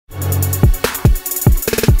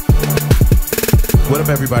What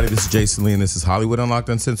up, everybody? This is Jason Lee, and this is Hollywood Unlocked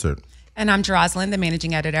Uncensored. And I'm Jocelyn, the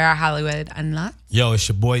managing editor at Hollywood Unlocked. Yo, it's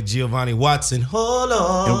your boy Giovanni Watson. Hold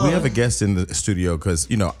on. And we have a guest in the studio because,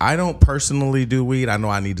 you know, I don't personally do weed. I know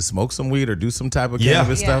I need to smoke some weed or do some type of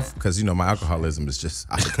cannabis stuff because, you know, my alcoholism is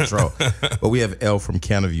just out of control. But we have Elle from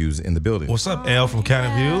Cannabis in the building. What's up, Elle from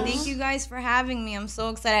Cannabis? Thank you guys for having me. I'm so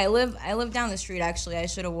excited. I live down the street, actually. I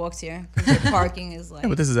should have walked here. The parking is like... Yeah,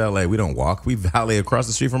 but this is LA. We don't walk. We valet across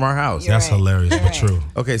the street from our house. That's right. Hilarious, but true.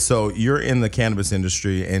 Okay, so you're in the cannabis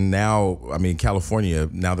industry, and now, I mean, California,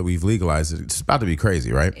 now that we've legalized it, it's about to be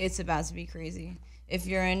crazy, right? It's about to be crazy. If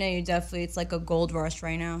you're in it, it's like a gold rush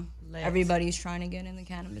right now. Everybody's trying to get in the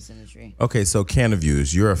cannabis industry. Okay, so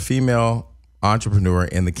Cannabis, you're a female entrepreneur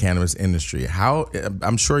in the cannabis industry. How?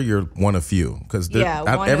 I'm sure you're one of few, because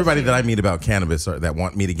everybody that I meet about cannabis or that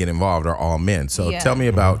want me to get involved are all men. So tell me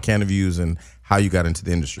about Cannabis and how you got into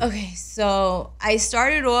the industry. Okay, so I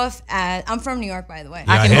started off I'm from New York, by the way.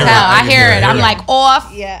 I can tell. I hear it. I'm like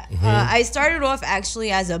off. Yeah. I started off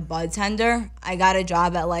actually as a bud tender. I got a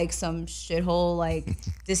job at like some shithole like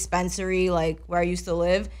dispensary like where I used to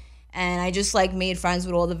live, and I just like made friends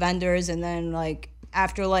with all the vendors, and then like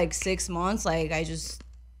after like 6 months, like I just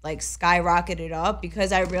like skyrocketed up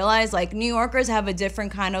because I realized like New Yorkers have a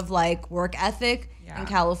different kind of like work ethic than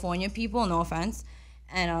California people, no offense.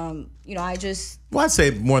 And, you know, Well, I'd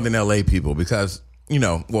say more than LA people because, you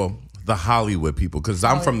know, well, the Hollywood people, because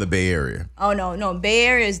I'm from the Bay Area. Oh, no. Bay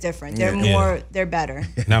Area is different. They're they're better.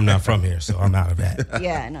 And I'm not from here, so I'm out of that.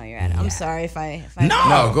 Yeah, no, you're right. I'm sorry if I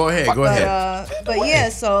No, go ahead. Go ahead. But yeah,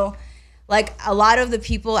 so like a lot of the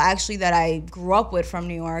people actually that I grew up with from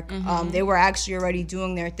New York, they were actually already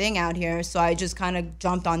doing their thing out here. So I just kind of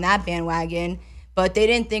jumped on that bandwagon. But they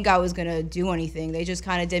didn't think I was going to do anything. They just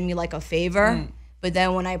kind of did me like a favor. But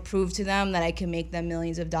then when I proved to them that I can make them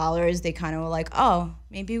millions of dollars, they kind of were like, oh,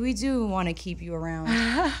 maybe we do want to keep you around.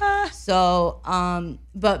 So,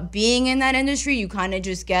 but being in that industry, you kind of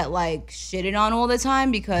just get like shitted on all the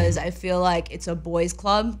time because I feel like it's a boys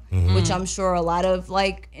club, which I'm sure a lot of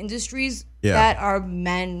like industries that are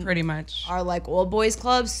men pretty much are like all boys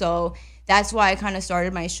clubs. So that's why I kind of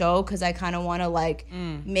started my show, because I kind of want to like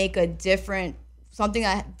make a different something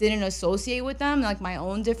I didn't associate with them, like my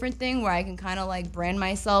own different thing where I can kind of like brand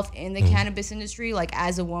myself in the cannabis industry, like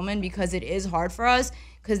as a woman, because it is hard for us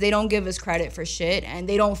because they don't give us credit for shit and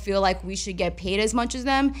they don't feel like we should get paid as much as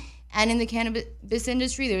them. And in the cannabis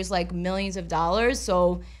industry, there's like millions of dollars.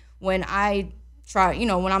 So when I try, you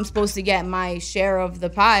know, when I'm supposed to get my share of the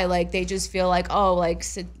pie, like they just feel like, oh, like,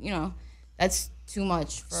 you know, that's too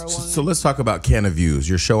much for a woman. So let's talk about Cannabis.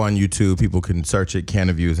 Your show on YouTube, people can search it,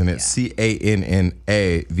 Cannabis, and it's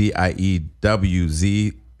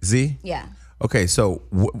CANNAVIEWZ. Yeah. Okay, so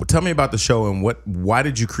tell me about the show and why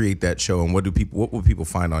did you create that show and what will people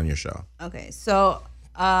find on your show? Okay, so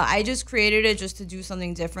I just created it just to do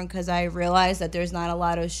something different because I realized that there's not a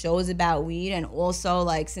lot of shows about weed, and also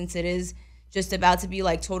like since it is just about to be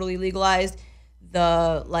like totally legalized,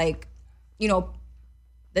 the like, you know,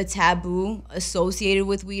 the taboo associated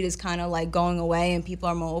with weed is kind of like going away and people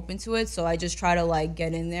are more open to it. So I just try to like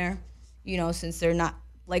get in there, you know, since they're not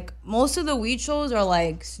like most of the weed shows are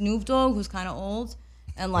like Snoop Dogg, who's kind of old,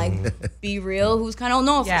 and like Be Real, who's kind of old.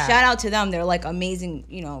 No, shout out to them. They're like amazing,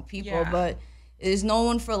 you know, people, but there's no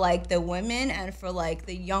one for like the women and for like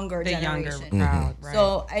the younger generation. Crowd, right.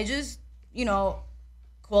 So I just, you know,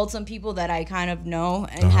 called some people that I kind of know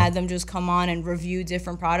and had them just come on and review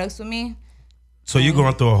different products with me. So you're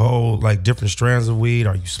going through a whole like different strands of weed?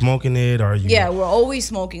 Are you smoking it? Are you? Yeah, we're always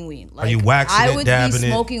smoking weed. Like, are you waxing it, dabbing it? I would be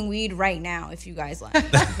smoking weed right now if you guys like.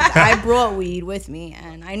 I brought weed with me,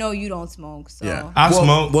 and I know you don't smoke. So yeah, I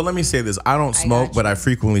smoke. Well, let me say this: I don't smoke, but I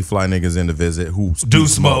frequently fly niggas in to visit who do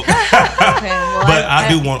smoke. Okay, well, but I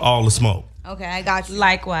do want all the smoke. Okay, I got you.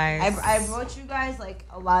 Likewise. I brought you guys like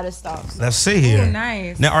a lot of stuff. So. Let's see here. Ooh,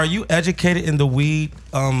 nice. Now, are you educated in the weed?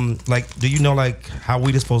 Like, do you know like how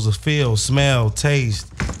weed is supposed to feel, smell,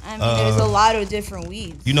 taste? I mean, there's a lot of different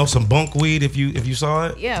weeds. You know some bunk weed if you saw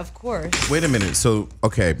it? Yeah, of course. Wait a minute. So,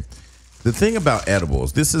 okay, the thing about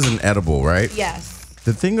edibles, this is an edible, right? Yes.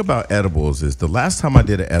 The thing about edibles is the last time I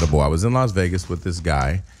did an edible, I was in Las Vegas with this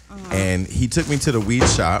guy, and he took me to the weed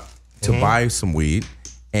shop to buy some weed.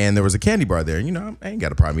 And there was a candy bar there. And, you know, I ain't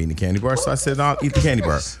got a problem eating the candy bar. So I said, I'll eat the candy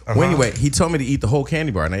bar. Well, anyway, he told me to eat the whole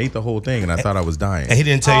candy bar. And I ate the whole thing. And I thought I was dying. And he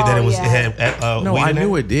didn't tell you that it was it had no, weed I in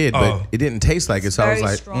knew it did, but it didn't taste like it. So I was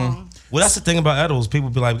like, strong. Well, that's the thing about edibles. People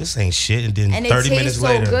be like, this ain't shit. And then 30 minutes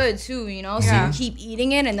later. And it tastes so good, too, you know? So you keep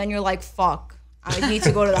eating it, and then you're like, fuck. I need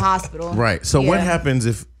to go to the hospital. Right. So what happens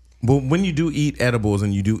if, well, when you do eat edibles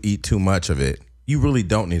and you do eat too much of it, you really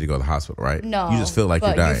don't need to go to the hospital, right? No. You just feel like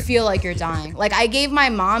you're but dying. You feel like you're dying. Like, I gave my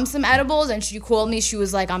mom some edibles, and she called me. She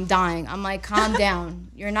was like, I'm dying. I'm like, calm down.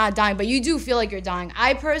 You're not dying. But you do feel like you're dying.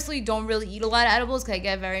 I personally don't really eat a lot of edibles because I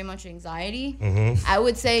get very much anxiety. I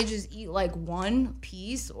would say just eat like 1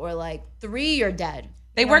 piece or like 3, you're dead.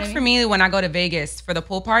 They work for me when I go to Vegas for the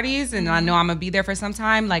pool parties, and I know I'm gonna be there for some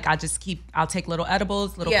time. Like I'll take little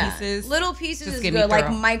edibles, little pieces. Little pieces Just is get me good, like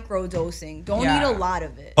through. micro dosing. Don't eat a lot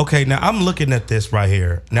of it. Okay, now I'm looking at this right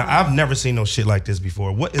here. Now I've never seen no shit like this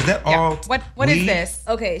before. What is that all? What is weed? this?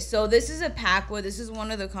 Okay, so this is a Packwood. This is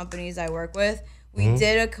one of the companies I work with. We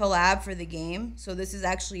did a collab for the game. So this is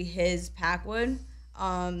actually his Packwood.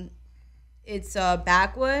 It's a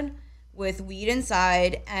backwood with weed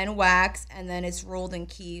inside and wax, and then it's rolled in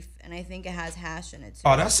keef, and I think it has hash in it too.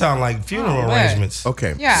 Oh, that sound like funeral word. arrangements.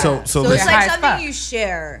 Okay. Yeah. So So let's, it's high like as something fuck. you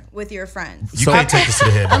share with your friends. You can't take this to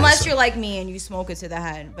the head. by Unless yourself. you're like me and you smoke it to the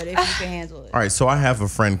head, but if you can handle it. all right. So I have a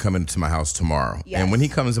friend coming to my house tomorrow, Yes. and when he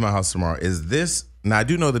comes to my house tomorrow, is this? Now I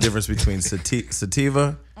do know the difference between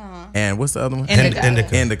sativa and what's the other one?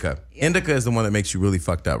 Indica. Indica. Indica is the one that makes you really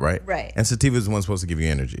fucked up, right? Right. And sativa is the one supposed to give you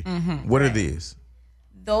energy. What are these?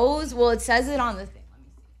 Those, well, it says it on the thing. Let me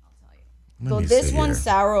see. I'll tell you. Let me So this see one's here.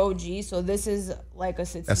 sour OG. So this is like a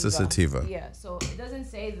sativa. That's a sativa. Yeah. So it doesn't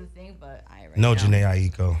say the thing, but I right No, now.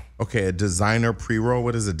 Janae Aiko. Okay, a designer pre-roll.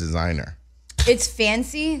 What is a designer? It's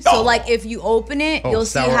fancy. So like if you open it, you'll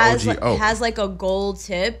see sour has OG. it has like a gold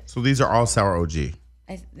tip. So these are all sour OG.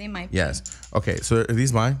 They might be. Yes. Okay. So are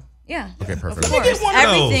these mine? Yeah. Okay, perfect. Of Let me course. get one of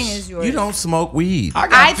Everything those. is yours. You don't smoke weed. I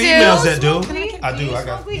got I do. females that do. Smoke weed? I do. You I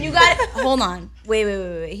got. smoke weed? You got it. Hold on.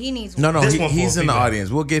 Wait. He needs one. No, This one for he's a in the female. audience.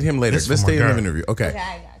 We'll get him later. This Let's for my stay in the girl. interview. Okay. Okay,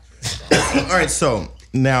 I got you. All right. So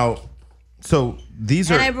now, these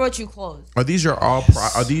And I are brought you clothes. these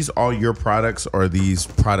are these all your products, or are these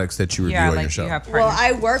products that you review Yeah, on like your show? you have Well,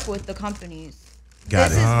 partners. I work with the companies. Got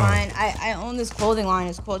This it. is mine. I own this clothing line.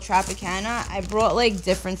 It's called Tropicana. I brought like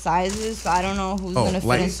different sizes, so I don't know who's gonna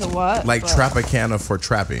fit into what. like but- Tropicana for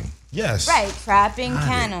trapping. Yes. Right, trapping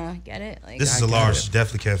canna. Get it? Like This is a large.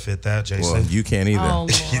 Definitely can't fit that, Jason. Well, you can't either. Oh,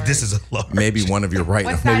 Lord. This is a large. Maybe one of your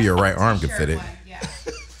maybe your right arm could fit it.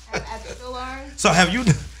 extra large. So have you?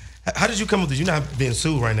 How did you come with this? You're not being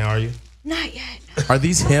sued right now, are you? Not yet. Are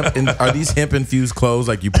these hemp infused clothes?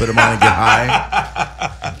 Like you put them on and get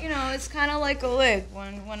high? You know, it's kind of like a lick.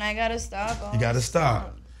 When I gotta stop, You got to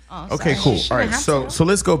stop. Oh, Okay, sorry. cool. All right, so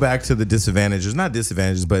let's go back to the disadvantages, not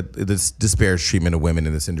disadvantages, but this disparaged treatment of women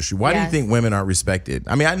in this industry. Why do you Yes. think women aren't respected?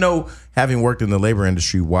 I mean, I know, having worked in the labor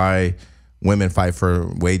industry, why women fight for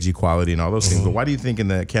wage equality and all those things, but why do you think in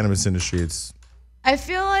the cannabis industry it's I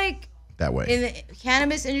feel like that way? in the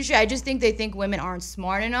cannabis industry, I just think they think women aren't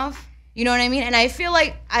smart enough. You know what I mean? And I feel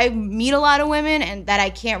like I meet a lot of women and that I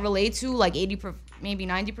can't relate to, like 80%, maybe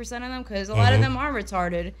 90% of them, because a lot of them are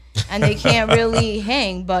retarded and they can't really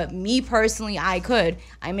hang. But me personally, I could.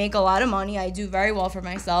 I make a lot of money. I do very well for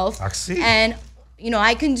myself. I see. And, you know,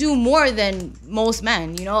 I can do more than most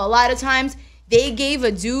men. You know, a lot of times they gave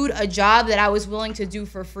a dude a job that I was willing to do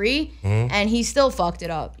for free and he still fucked it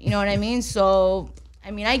up. You know what I mean? So, I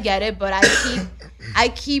mean, I get it, but I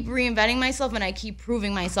keep reinventing myself and I keep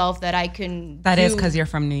proving myself that I can. That is do- because you're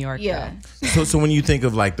from New York. Yeah. So when you think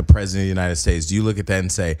of like the president of the United States, do you look at that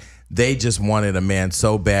and say they just wanted a man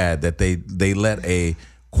so bad that they let a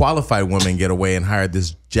qualified woman get away and hired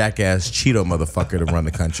this jackass Cheeto motherfucker to run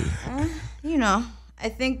the country? You know, I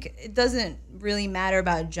think it doesn't really matter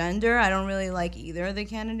about gender. I don't really like either of the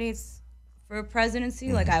candidates for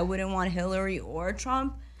presidency. Like, I wouldn't want Hillary or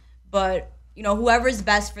Trump, but you know, whoever's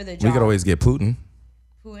best for the job. We could always get Putin.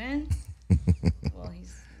 Putin. Well,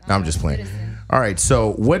 he's. No, I'm just a playing. citizen. All right.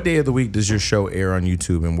 So, what day of the week does your show air on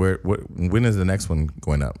YouTube, and when is the next one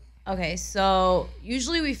going up? Okay, so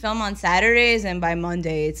usually we film on Saturdays, and by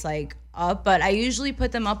Monday it's like up. But I usually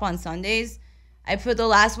put them up on Sundays. I put the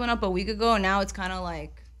last one up a week ago, and now it's kind of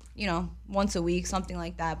like, you know, once a week, something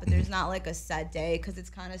like that. But there's not like a set day because it's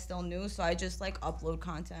kind of still new. So I just like upload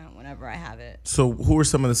content whenever I have it. So, who are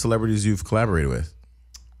some of the celebrities you've collaborated with?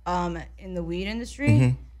 In the weed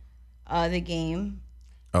industry, the game,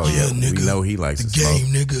 Oh yeah, nigga. we know he likes to smoke.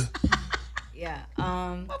 nigga. yeah.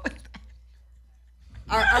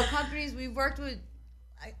 Our companies we've worked with.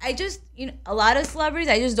 I just, you know, a lot of celebrities,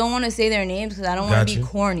 I just don't want to say their names because I don't want to be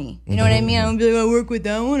Gotcha. corny. You know what I mean? I don't be like, I work with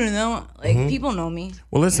that one or that one. Like, people know me.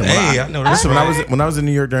 Well, listen. Hey, I know that's listen, right. when I was in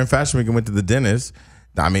New York during Fashion Week and went to the dentist,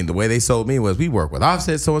 I mean, the way they sold me was we work with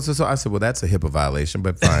Offset, so and so. So I said, well, that's a HIPAA violation,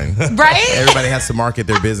 but fine. Right? Everybody has to market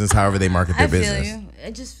their business however they market their I feel business. you.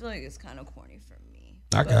 I just feel like it's kind of corny for me.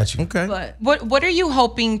 I got you. Okay. But What are you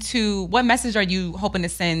hoping to? What message are you hoping to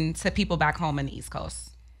send to people back home in the East Coast?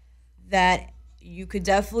 that you could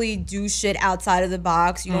definitely do shit outside of the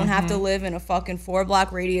box. You don't have to live in a fucking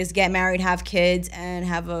 4-block radius, get married, have kids, and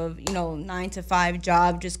have a 9 to 5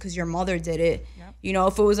 job just because your mother did it. Yep.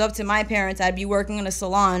 If it was up to my parents, I'd be working in a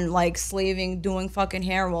salon, like slaving, doing fucking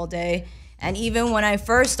hair all day. And even when I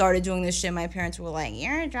first started doing this shit, my parents were like,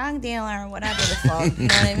 "You're a drug dealer," or whatever the fuck. You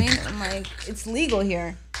know what I mean? I'm like, it's legal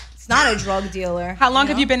here. It's not a drug dealer. How long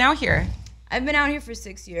have you been out here? I've been out here for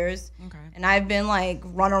 6 years. Okay. And I've been like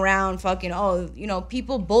run around fucking,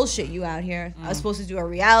 people bullshit you out here. I was supposed to do a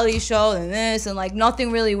reality show and this and like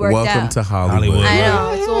nothing really worked out. Welcome to Hollywood. I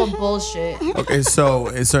know, it's all bullshit. Okay, so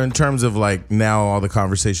in terms of like now all the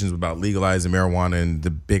conversations about legalizing marijuana and the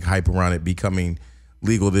big hype around it becoming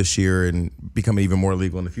legal this year and becoming even more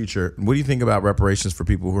legal in the future, what do you think about reparations for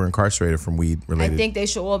people who are incarcerated from weed related? I think they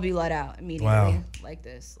should all be let out immediately like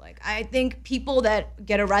this. Like, I think people that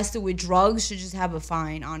get arrested with drugs should just have a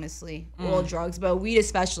fine, honestly. All drugs, but weed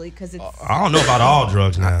especially, because it's... I don't know about all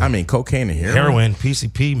drugs now. I mean, cocaine and heroin,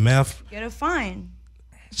 PCP, meth. Get a fine.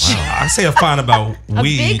 Wow. I say a fine about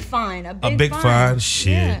weed. A big fine. A big fine.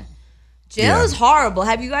 Shit. Yeah. Jail is horrible.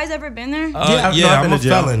 Have you guys ever been there? I'm a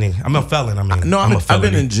felony. I'm a felon. I've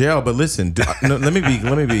been in jail, but listen, let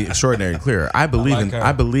me be extraordinary and clear. I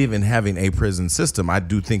believe in having a prison system. I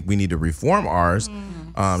do think we need to reform ours.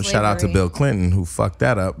 Shout out to Bill Clinton who fucked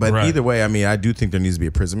that up. But either way, I mean, I do think there needs to be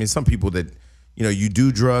a prison. I mean, some people that you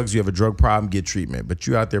do drugs, you have a drug problem, get treatment. But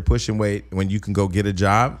you out there pushing weight when you can go get a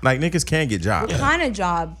job. Like niggas can get jobs. What kind of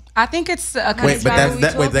job? I think it's a kind of job.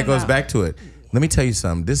 That goes back to it. Let me tell you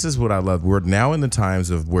something. This is what I love. We're now in the times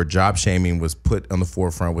of where job shaming was put on the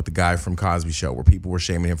forefront with the guy from Cosby Show, where people were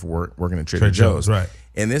shaming him for working at Trader Joe's. Right.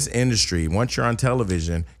 In this industry, once you're on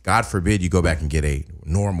television, God forbid you go back and get a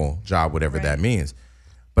normal job, whatever that means.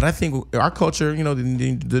 But I think our culture,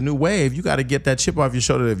 the new wave, you got to get that chip off your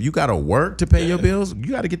shoulder. If you got to work to pay your bills, you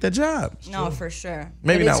got to get that job. No, for sure.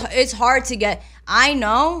 Maybe not. It's hard to get. I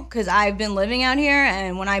know because I've been living out here,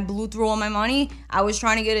 and when I blew through all my money, I was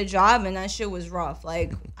trying to get a job, and that shit was rough.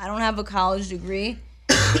 Like, I don't have a college degree.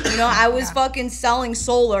 I was fucking selling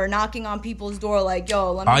solar, knocking on people's door like,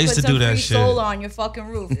 "Yo, let me put some free solar on your fucking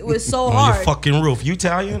roof." It was so hard. On your fucking roof. You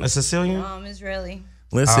Italian? A Sicilian? No, I'm Israeli.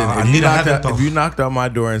 Listen, if you knocked on my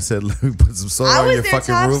door and said, "Let me put some solar on your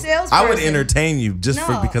fucking roof," I would entertain you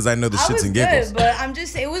because I know the shits and giggles. Good, but I'm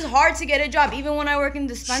just saying, it was hard to get a job. Even when I work in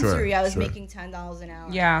dispensary, I was making $10 an hour.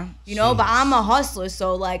 Yeah, but I'm a hustler,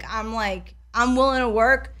 so I'm willing to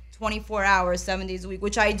work 24 hours, 7 days a week,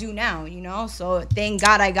 which I do now. So thank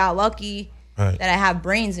God I got lucky that I have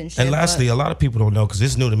brains and shit. And lastly, a lot of people don't know because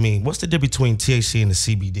it's new to me. What's the difference between THC and the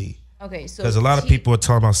CBD? Okay, so because a lot of people are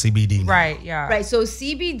talking about CBD now. Right, yeah. Right, so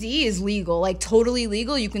CBD is legal, like totally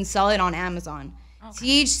legal. You can sell it on Amazon.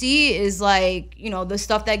 Okay. THC is like, the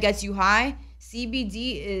stuff that gets you high.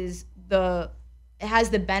 CBD is it has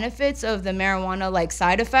the benefits of the marijuana like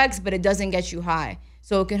side effects, but it doesn't get you high.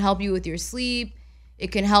 So it can help you with your sleep.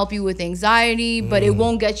 It can help you with anxiety, but it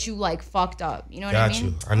won't get you like fucked up. You know what I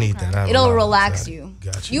mean? I need that. It'll relax you.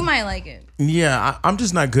 Got you. You might like it. Yeah, I'm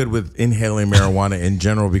just not good with inhaling marijuana in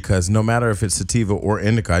general because no matter if it's sativa or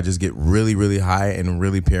indica, I just get really, really high and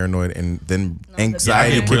really paranoid, and then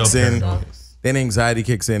anxiety kicks in. Then anxiety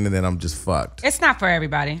kicks in, and then I'm just fucked. It's not for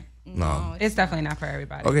everybody. No, it's definitely not for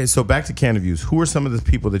everybody. Okay, so back to Cannabis. Who are some of the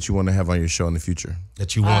people that you want to have on your show in the future?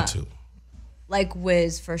 That you want to? Like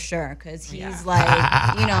Wiz for sure, because he's like,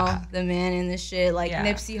 the man in this shit. Like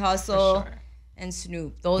Nipsey Hussle and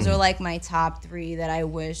Snoop. Those are like my top 3 that I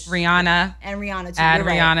wish. Rihanna. And Rihanna too. Add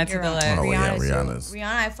Rihanna to the list. Oh, Rihanna's.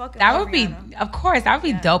 Rihanna, I fucking that love would be, Rihanna. of course, that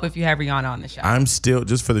would be dope if you had Rihanna on the show. I'm still,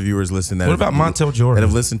 just for the viewers listening, what about Montel Jordan? That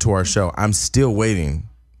have listened to our show, I'm still waiting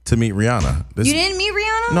to meet Rihanna. You didn't meet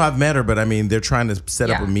Rihanna? No, I've met her, but I mean, they're trying to set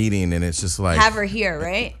up a meeting, and it's just like have her here,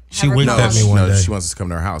 right? She winked at me one day. She wants us to come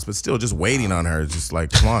to her house, but still, just waiting on her. It's just like,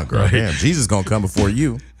 come on, girl, damn, Jesus gonna come before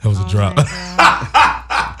you. That was a drop.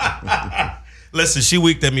 Listen, she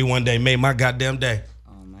winked at me one day, made my goddamn day.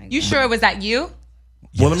 Oh my God. You sure it was that you?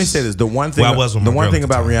 Well, let me say this: the one thing,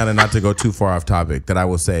 about Rihanna, not to go too far off topic, that I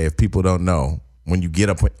will say, if people don't know, when you get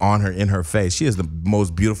up on her in her face, she has the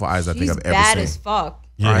most beautiful eyes I think I've ever seen. Bad as fuck.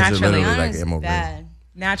 Yeah. Naturally, bad.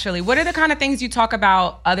 Naturally, what are the kind of things you talk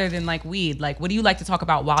about other than like weed? Like, what do you like to talk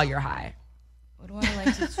about while you're high? What do I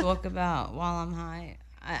like to talk about while I'm high?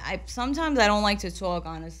 I sometimes I don't like to talk,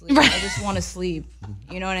 honestly. I just want to sleep.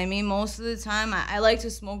 You know what I mean? Most of the time, I like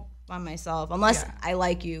to smoke by myself, unless I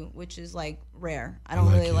like you, which is like rare. I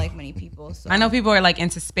don't really like many people. So I know people are like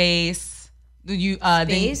into space.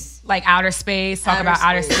 Space? Like outer space, talk Outer about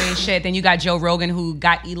outer space. space shit. Then you got Joe Rogan who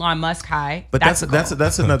got Elon Musk high. But that's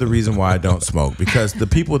another reason why I don't smoke, because the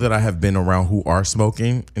people that I have been around who are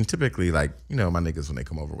smoking, and typically like, you know, my niggas when they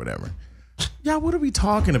come over, whatever. Yeah, what are we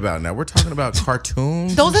talking about now? We're talking about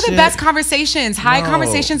cartoons. Those and are the shit? best conversations. High No.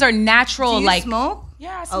 conversations are natural. Do you like smoke?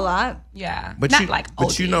 Yeah, I A smoke. lot. Yeah, But not you, like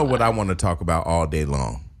but you OD, know what I want to talk about all day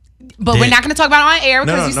long. But we're not going to talk about it on air.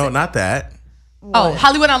 No, because no, you no, not that. Oh,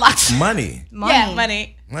 Hollywood Unlocked. Money. Yeah,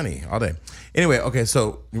 money. Money all day. Anyway, okay,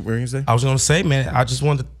 so what were you going to say? I was gonna say, man, I just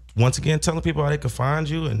wanted to once again telling people how they can find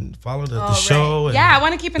you and follow the right. show. And Yeah, I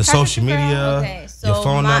want to keep in the touch with social you, girl. media, Okay, so your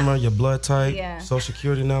phone my- number, your blood type, Yeah. social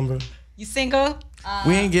security number. You single?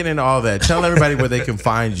 We ain't getting into all that. Tell everybody where they can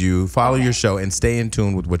find you, follow your show, and stay in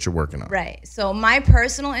tune with what you're working on. Right. So my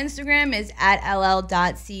personal Instagram is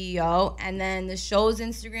 @ll.ceo, and then the show's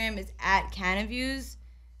Instagram is @Cannabis,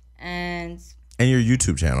 and And your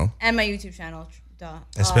YouTube channel. my YouTube channel. Duh.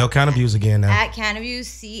 And spell Cannabis again now. @Cannabis,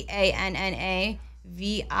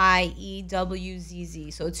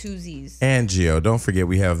 CANNAVIEWZZ. So 2 Z's. And Gio, don't forget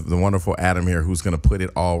we have the wonderful Adam here who's going to put it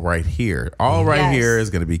all right here. All right Yes. here is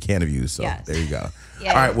going to be Cannabis. So Yes. there you go. Yeah.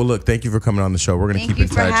 All right. Well, look, thank you for coming on the show. We're going to Thank keep you in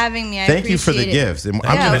for touch. having me. I Thank you for the appreciate it. gifts. And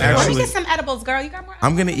I'm Yeah, going of to course. Let me actually, get some edibles, girl. You got more?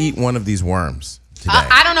 I'm going to eat one of these worms today.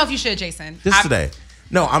 I don't know if you should, Jason. Just today.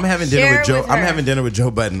 No, I'm having dinner Share with Joe. with I'm her. having dinner with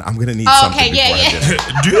Joe Budden. I'm gonna need Oh, something. okay, yeah, before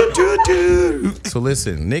I dinner. So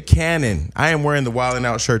listen, Nick Cannon. I am wearing the Wildin'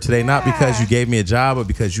 Out shirt today, not because you gave me a job, but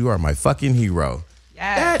because you are my fucking hero.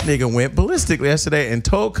 Yes. That nigga went ballistic yesterday and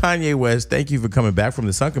told Kanye West, "Thank you for coming back from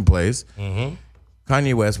the sunken place."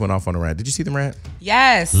 Kanye West went off on a rant. Did you see the rant?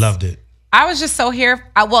 Yes. Loved it. I was just so here.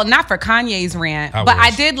 Well, not for Kanye's rant, but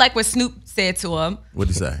I did like what Snoop said to him. What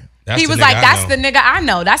did he say? That's He the was nigga like, I that's know. the nigga I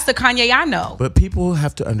know. That's the Kanye I know. But people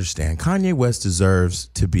have to understand, Kanye West deserves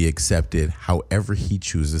to be accepted however he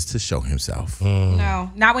chooses to show himself.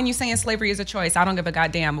 No, not when you're saying slavery is a choice. I don't give a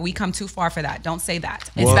goddamn. We come too far for that. Don't say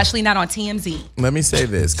that. Especially not on TMZ. Let me say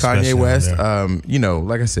this. Especially Kanye West, over you know,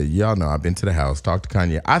 like I said, y'all know I've been to the house, talked to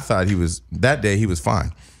Kanye. I thought that day he was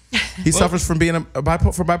fine. He suffers from being for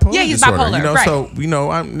bipolar Yeah, he's disorder. bipolar, You know, right. so, you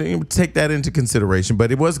know, I'm take that into consideration.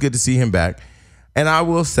 But it was good to see him back. And I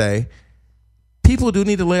will say, people do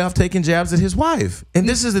need to lay off taking jabs at his wife. And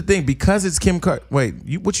this is the thing, because it's Kim Wait,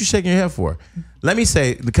 what you shaking your head for? Let me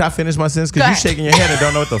say, can I finish my sentence? Because Go you ahead. shaking your head and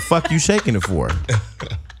don't know what the fuck you shaking it for.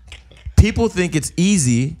 People think it's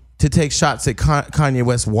easy to take shots at Kanye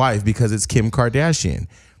West's wife because it's Kim Kardashian.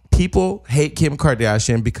 People hate Kim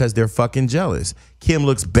Kardashian because they're fucking jealous. Kim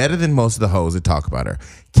looks better than most of the hoes that talk about her.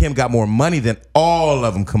 Kim got more money than all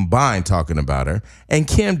of them combined talking about her. And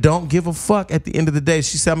Kim don't give a fuck at the end of the day.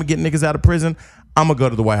 She said, I'm going to get niggas out of prison. I'm going to go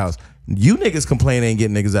to the White House. You niggas complain ain't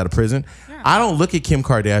getting niggas out of prison. Yeah. I don't look at Kim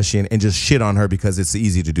Kardashian and just shit on her because it's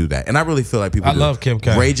easy to do that. And I really feel like people I love Kim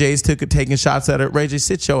K. Ray J's taking shots at her. Ray J,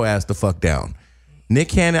 sit your ass the fuck down. Nick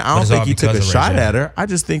Cannon, I don't it's think all he took a because of Ray shot J. at her. I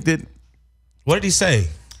just think that What did he say?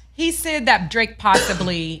 He said that Drake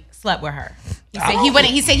possibly slept with her. He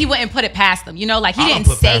said he wouldn't put it past them. You know, like he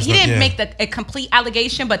didn't make a complete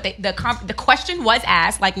allegation, but the question was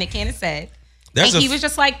asked, like Nick Cannon said. He was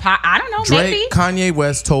just like, I don't know, maybe. Kanye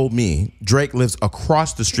West told me Drake lives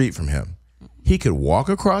across the street from him. He could walk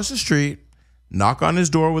across the street, knock on his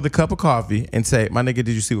door with a cup of coffee, and say, my nigga, did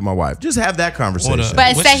you sleep with my wife? Just have that conversation.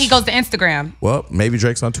 But instead he goes to Instagram. Well, maybe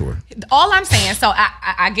Drake's on tour. All I'm saying, so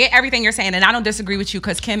I get everything you're saying, and I don't disagree with you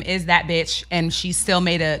because Kim is that bitch, and she still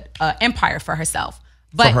made a empire for herself.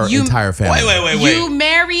 But for her entire family. Wait. You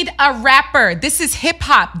married a rapper. This is hip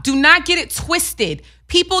hop. Do not get it twisted.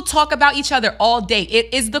 People talk about each other all day.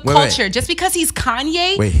 It is the culture. Just because he's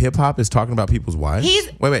Kanye. Wait, hip hop is talking about people's wives?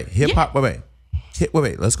 Wait, hip hop. Wait.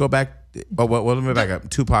 Let's go back. Well, let me back up.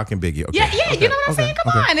 Tupac and Biggie. Okay. Yeah. You know what I'm saying?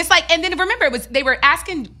 Come on. It's like, and then remember, they were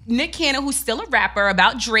asking Nick Cannon, who's still a rapper,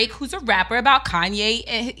 about Drake, who's a rapper, about Kanye.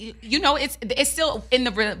 And, you know, it's still in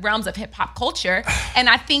the realms of hip hop culture. And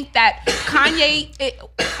I think that Kanye,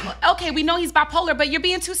 okay, we know he's bipolar, but you're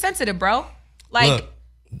being too sensitive, bro. Like, Look,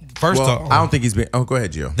 first off, I don't think he's been. Oh, go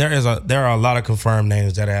ahead, Gio. There are a lot of confirmed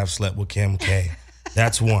names that have slept with Kim K.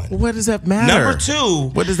 That's one. What does that matter? Number two.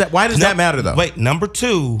 What does that? Why does that matter though? Wait, number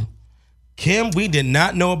two. Kim, we did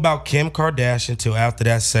not know about Kim Kardashian till after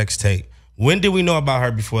that sex tape. When did we know about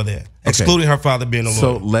her before that? Excluding her father being a lawyer.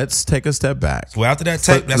 So let's take a step back. So after that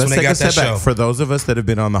tape, that's when they got that show. For those of us that have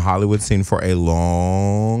been on the Hollywood scene for a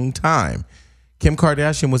long time, Kim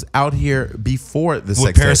Kardashian was out here before the sex tape.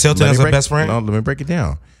 With Paris Hilton as her best friend? No, let me break it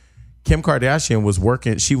down. Kim Kardashian was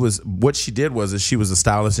working. What she did was she was a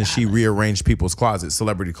stylist and she rearranged people's closets,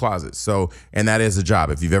 celebrity closets. So, and that is a job.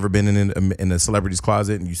 If you've ever been in a celebrity's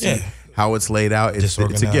closet and you see how it's laid out, it's a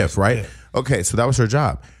gift, right? Yeah. Okay, so that was her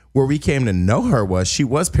job. Where we came to know her was she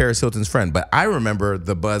was Paris Hilton's friend. But I remember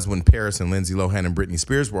the buzz when Paris and Lindsay Lohan and Britney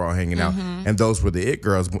Spears were all hanging out. And those were the it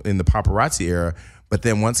girls in the paparazzi era. But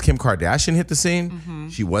then once Kim Kardashian hit the scene,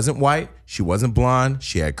 she wasn't white. She wasn't blonde.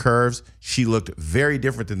 She had curves. She looked very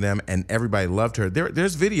different than them. And everybody loved her.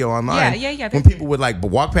 There's video online when people would like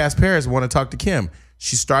walk past Paris and want to talk to Kim.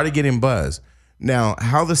 She started getting buzz. Now,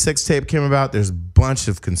 how the sex tape came about, there's a bunch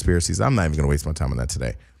of conspiracies. I'm not even going to waste my time on that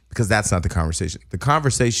today. Because that's not the conversation. The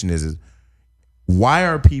conversation is why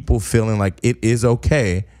are people feeling like it is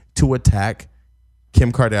okay to attack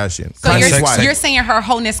Kim Kardashian? So you're saying her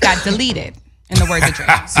wholeness got deleted, in the words of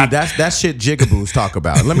Drake. See, that shit jigaboos talk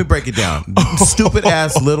about. Let me break it down. Stupid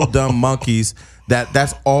ass little dumb monkeys.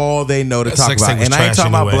 That's all they know to talk about. And I ain't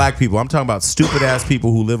talking about black people. I'm talking about stupid ass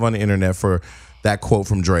people who live on the internet for that quote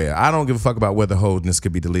from Drea. I don't give a fuck about whether wholeness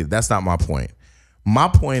could be deleted. That's not my point. My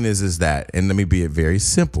point is that, and let me be very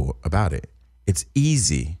simple about it. It's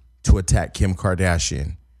easy to attack Kim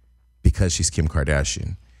Kardashian because she's Kim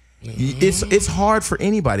Kardashian. It's hard for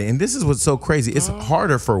anybody, and this is what's so crazy. It's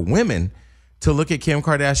harder for women to look at Kim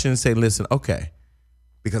Kardashian and say, listen, okay,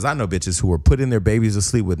 because I know bitches who are putting their babies to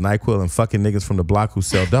sleep with NyQuil and fucking niggas from the block who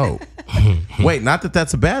sell dope. Wait, not that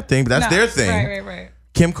that's a bad thing, but that's their thing. Right.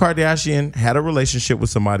 Kim Kardashian had a relationship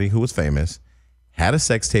with somebody who was famous, had a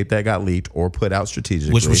sex tape that got leaked or put out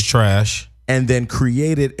strategically. Which was trash. And then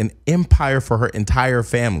created an empire for her entire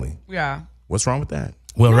family. Yeah. What's wrong with that?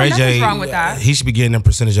 Well, Ray J, wrong with that. He should be getting a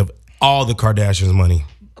percentage of all the Kardashians' money.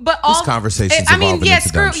 But all this conversation's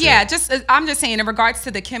I'm just saying in regards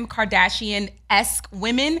to the Kim Kardashian-esque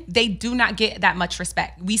women, they do not get that much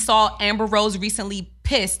respect. We saw Amber Rose recently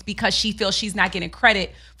pissed because she feels she's not getting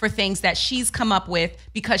credit for things that she's come up with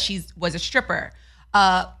because she was a stripper.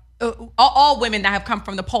 All women that have come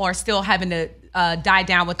from the pole are still having to die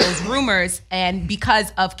down with those rumors, and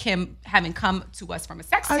because of Kim having come to us from a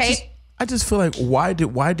sex tape. I just feel like why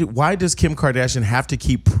does Kim Kardashian have to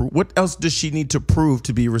keep what else does she need to prove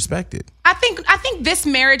to be respected? I think this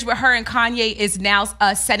marriage with her and Kanye is now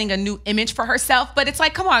setting a new image for herself. But it's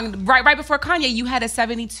like, come on, right before Kanye, you had a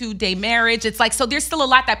 72-day marriage. It's like, so there's still a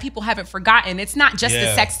lot that people haven't forgotten. It's not just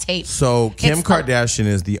the sex tape. So Kim Kardashian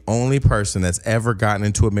is the only person that's ever gotten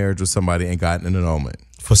into a marriage with somebody and gotten an annulment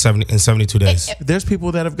for 72 days. There's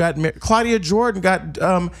people that have gotten married. Claudia Jordan got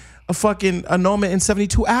a fucking annulment in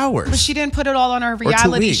 72 hours. But she didn't put it all on her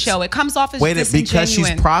reality show. It comes off as disingenuous. Because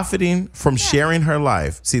she's profiting from sharing her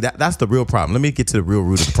life. See, that's the real problem. Let me get to the real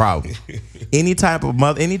root of the problem. Anytime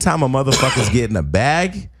a motherfucker's getting a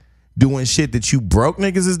bag, doing shit that you broke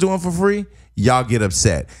niggas is doing for free, y'all get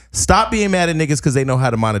upset. Stop being mad at niggas because they know how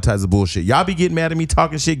to monetize the bullshit. Y'all be getting mad at me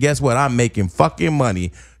talking shit. Guess what? I'm making fucking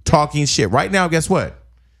money talking shit. Right now, guess what?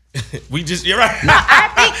 You're right. No,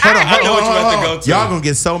 I know what you have to go to. Y'all gonna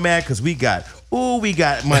get so mad because we got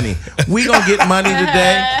money. We gonna get money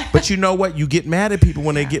today. But you know what? You get mad at people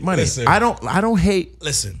when they get money. Listen. I don't hate.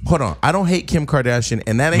 Listen. Hold on. I don't hate Kim Kardashian,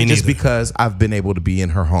 and that ain't just because I've been able to be in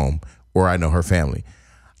her home or I know her family.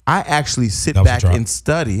 I actually sit back and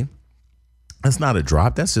study. That's not a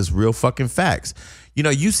drop. That's just real fucking facts. You know,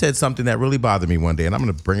 you said something that really bothered me one day, and I'm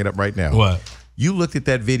gonna bring it up right now. What? You looked at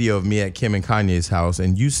that video of me at Kim and Kanye's house,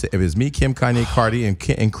 and you said it was me, Kim, Kanye, Cardi,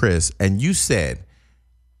 and Chris, and you said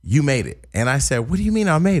you made it. And I said, "What do you mean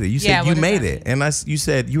I made it?" You said you made it, and you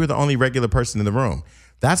said you were the only regular person in the room.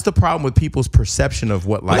 That's the problem with people's perception of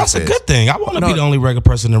what life is. That's a good thing. I want to be the only regular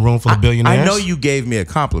person in the room full of billionaires. I know you gave me a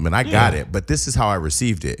compliment. I got it, but this is how I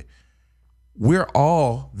received it. We're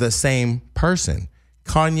all the same person.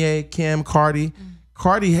 Kanye, Kim, Cardi.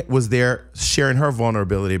 Cardi was there sharing her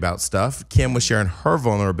vulnerability about stuff. Kim was sharing her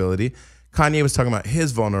vulnerability. Kanye was talking about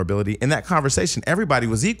his vulnerability. In that conversation, everybody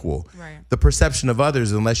was equal. Right. The perception of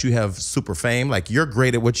others, unless you have super fame, like you're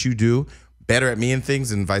great at what you do, better at me and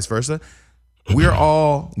things, and vice versa. We're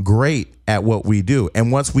all great at what we do.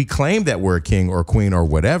 And once we claim that we're a king or a queen or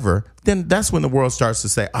whatever, then that's when the world starts to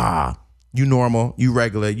say, you normal, you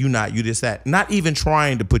regular, you not, you this, that. Not even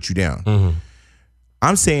trying to put you down.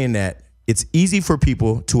 I'm saying that it's easy for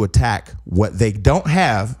people to attack what they don't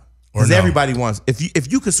have, because everybody wants.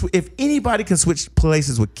 If anybody can switch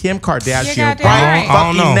places with Kim Kardashian now,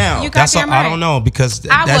 I don't know, because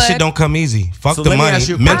that shit don't come easy. Fuck the money.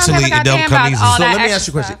 Mentally, it don't come easy. So let me ask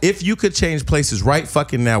you a question: if you could change places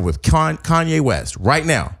fucking now with Kanye West right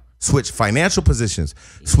now, switch financial positions,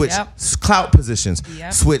 switch clout positions,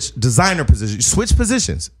 switch designer positions, switch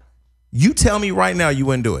positions. You tell me right now you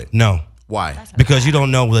wouldn't do it. No. Why? Because you don't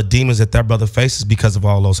know the demons that brother faces because of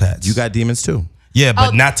all those hats. You got demons too. Yeah,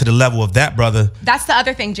 but not to the level of that brother. That's the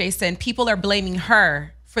other thing, Jason. People are blaming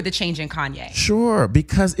her for the change in Kanye. Sure,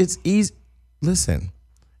 because it's easy. Listen,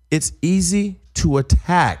 it's easy to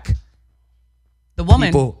attack the woman.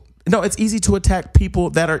 people. No, it's easy to attack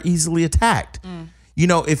people that are easily attacked. You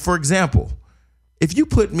know, if, for example, if you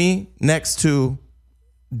put me next to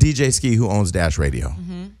DJ Ski, who owns Dash Radio,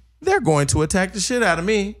 they're going to attack the shit out of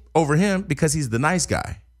me over him because he's the nice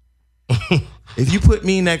guy. If you put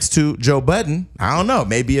me next to Joe Budden, I don't know,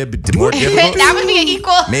 maybe a bit more difficult. That would be an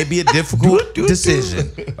equal. Maybe a difficult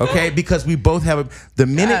decision, okay? Because we both have the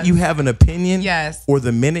minute you have an opinion, or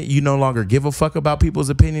the minute you no longer give a fuck about people's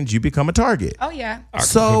opinions, you become a target. Oh yeah. I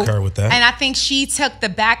concur with that. And I think she took the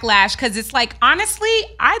backlash because it's like, honestly,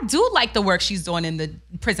 I do like the work she's doing in the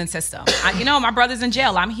prison system. You know, my brother's in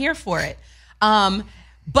jail. I'm here for it.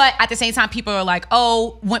 But at the same time, people are like,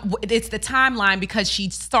 oh, it's the timeline because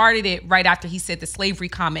she started it right after he said the slavery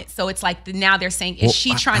comment. So it's like now they're saying, is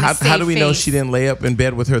she trying to save How do we know face? she didn't lay up in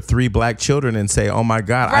bed with her 3 black children and say, oh my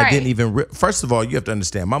God, I didn't even... First of all, you have to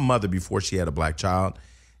understand, my mother, before she had a black child,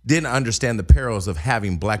 didn't understand the perils of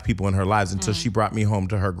having black people in her lives until she brought me home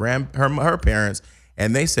to her parents,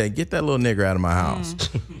 and they said, get that little nigger out of my house.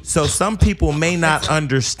 So some people may not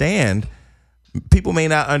understand... People may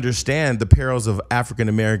not understand the perils of African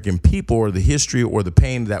American people or the history or the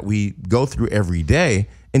pain that we go through every day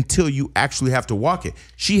until you actually have to walk it.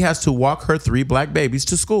 She has to walk her 3 black babies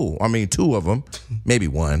to school. I mean, 2 of them, maybe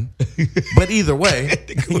 1. But either way,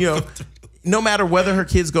 you know, no matter whether her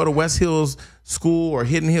kids go to West Hills School or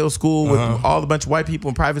Hidden Hill School with all the bunch of white people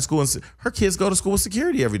in private school, and her kids go to school with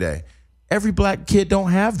security every day. Every black kid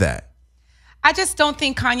don't have that. I just don't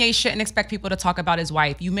think Kanye shouldn't expect people to talk about his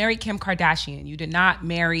wife. You married Kim Kardashian. You did not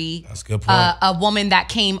marry That's a good point. A woman that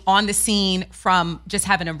came on the scene from just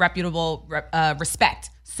having a reputable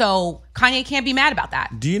respect. So Kanye can't be mad about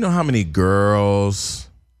that. Do you know how many girls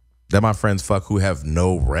that my friends fuck who have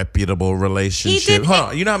no reputable relationship? Hold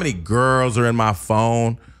on. You know how many girls are in my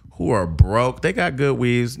phone who are broke? They got good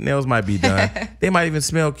weaves. Nails might be done. They might even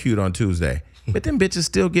smell cute on Tuesday. But them bitches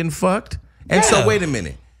still getting fucked. And so wait a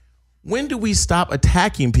minute. When do we stop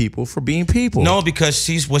attacking people for being people? No, because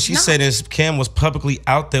what she said is Kim was publicly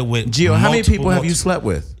out there with Gio, how many people have you slept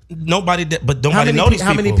with? Nobody did, but nobody know these people.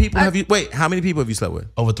 How many people have you? Wait, how many people have you slept with?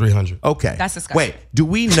 Over 300. Okay, that's disgusting. Wait, do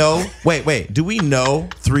we know? wait, do we know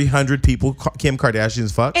 300 people Kim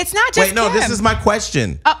Kardashian's fucked? It's not just Wait, no, Kim. This is my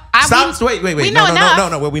question. Stop. Wait. We know enough.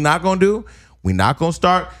 No. What we not gonna do? We not gonna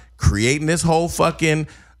start creating this whole fucking.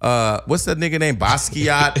 What's that nigga name?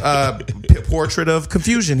 Basquiat portrait of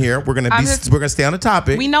confusion here. We're gonna stay on the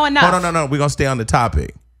topic. We know enough. Oh, no. We're gonna stay on the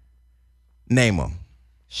topic. Name them.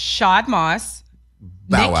 Shad Moss,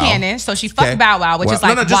 Bow Nick Wow. Cannon. So she fucked Bow Wow, which is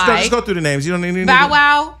like why? Just go through the names. You don't need Bow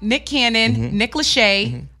Wow, Nick Cannon, Nick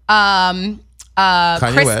Lachey,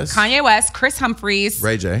 Kanye West, Chris Humphries,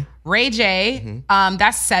 Ray J.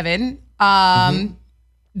 That's 7.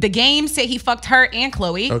 The Game said he fucked her and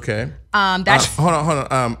Chloe. Okay. That's hold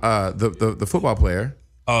on. The football player.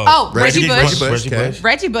 Reggie Bush. Okay.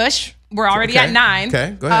 Reggie Bush. We're already at 9.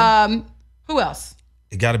 Okay, go ahead. Who else?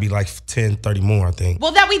 It got to be like 10, 30 more, I think.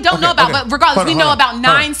 Well, that we don't know about, but regardless, we know about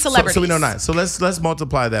 9 celebrities. So we know 9. So let's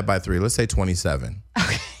multiply that by 3. Let's say 27.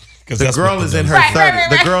 Okay. The girl is in her 30s.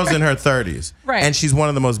 The girl's in her 30s. Right. And she's one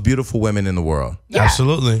of the most beautiful women in the world. Yeah.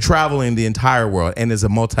 Absolutely. Traveling the entire world and is a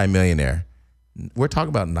multimillionaire. We're talking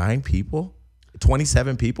about 9 people?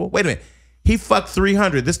 27 people? Wait a minute. He fucked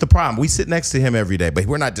 300. This is the problem. We sit next to him every day, but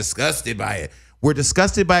we're not disgusted by it. We're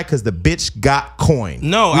disgusted by it because the bitch got coin.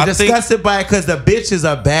 No, we're disgusted by it because the bitch is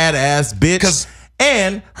a badass bitch.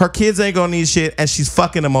 And her kids ain't gonna need shit, and she's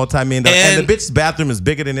fucking a multi-million-dollar. And the bitch's bathroom is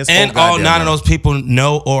bigger than this. And all 9 of those people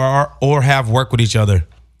know or have worked with each other.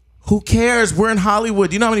 Who cares? We're in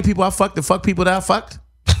Hollywood. You know how many people I fucked that fuck people that I fucked?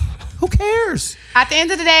 Who cares? At the end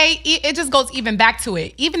of the day, it just goes even back to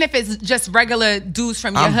it. Even if it's just regular dudes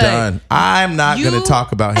from your hood. I'm done. I'm not going to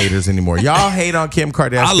talk about haters anymore. Y'all hate on Kim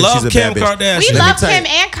Kardashian. I love she's a Kim bad bitch. Kardashian. We love Kim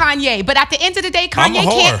and Kanye, but at the end of the day,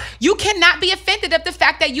 Kanye you cannot be offended of the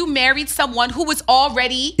fact that you married someone who was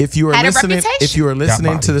already had a reputation. If you are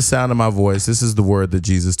listening to the sound of my voice, this is the word that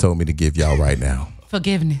Jesus told me to give y'all right now.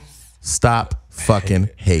 Forgiveness. Stop fucking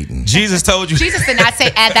hating. Jesus told you. Jesus did not say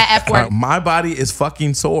add that F word. My body is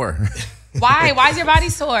fucking sore. Why? Why is your body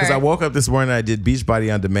sore? Because I woke up this morning and I did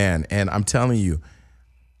Beachbody on Demand. And I'm telling you,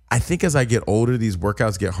 I think as I get older, these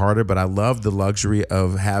workouts get harder, but I love the luxury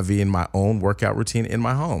of having my own workout routine in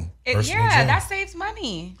my home. That saves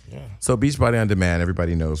money. Yeah. So Beachbody on Demand,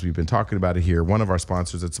 everybody knows. We've been talking about it here. One of our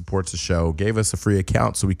sponsors that supports the show gave us a free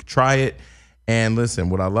account so we could try it. And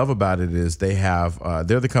listen, what I love about it is they have,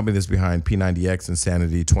 they're the company that's behind P90X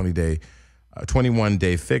Insanity 21-day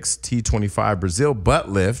fix, T25 Brazil butt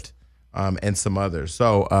lift, and some others.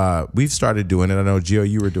 So we've started doing it. I know, Gio,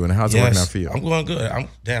 you were doing it. How's it working out for you? I'm going good. I'm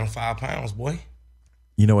down 5 pounds, boy.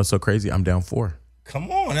 You know what's so crazy? I'm down 4.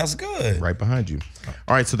 Come on, that's good. Right behind you.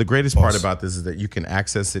 All right, so the greatest part about this is that you can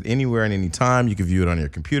access it anywhere and anytime. You can view it on your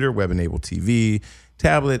computer, web-enabled TV,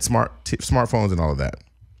 tablet, smartphones, and all of that.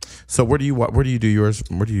 So where do you do yours?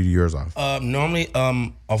 Where do you do yours off? Normally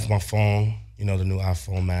off my phone, the new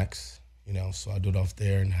iPhone Max, so I do it off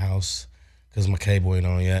there in the house because my cable ain't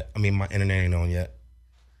on yet. I mean, my internet ain't on yet.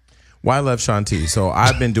 Well, I love Shanti. So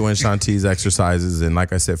I've been doing Shanti's exercises, and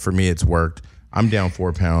like I said, for me, it's worked. I'm down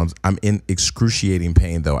 4 pounds. I'm in excruciating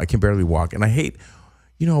pain, though. I can barely walk. And I hate,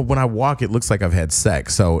 when I walk, it looks like I've had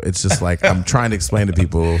sex. So it's just like I'm trying to explain to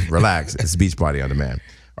people, relax. It's Beachbody On Demand.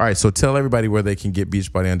 All right, so tell everybody where they can get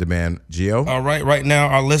Beachbody On Demand. Gio? All right now,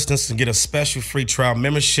 our listeners can get a special free trial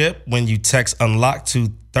membership when you text Unlocked to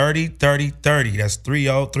 303030. That's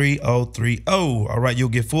 303030. All right, you'll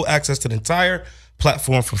get full access to the entire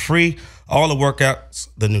platform for free. All the workouts,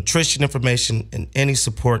 the nutrition information, and any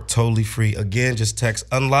support totally free. Again, just text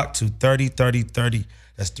Unlocked to 303030.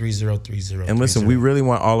 That's 3030. And listen, we really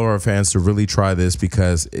want all of our fans to really try this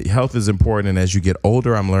because health is important. And as you get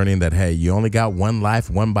older, I'm learning that, hey, you only got one life,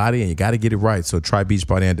 one body, and you got to get it right. So try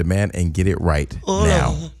Beachbody On Demand and get it right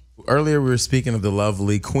now. Earlier, we were speaking of the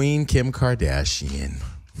lovely Queen Kim Kardashian.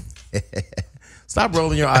 Stop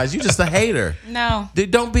rolling your eyes. You're just a hater. No.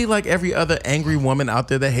 Don't be like every other angry woman out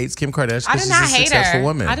there that hates Kim Kardashian. I do not hate successful her.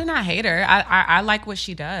 Woman. I do not hate her. I like what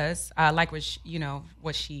she does. I like what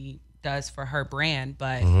she does for her brand.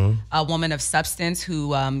 But a woman of substance who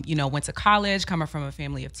went to college, coming from a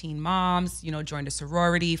family of teen moms, joined a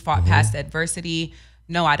sorority, fought past adversity.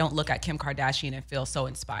 No, I don't look at Kim Kardashian and feel so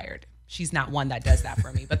inspired. She's not one that does that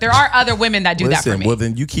for me. But there are other women that do that for me. Well,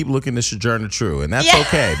 then you keep looking to Sojourner Truth, and that's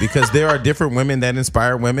okay because there are different women that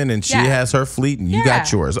inspire women, and she has her fleet, and you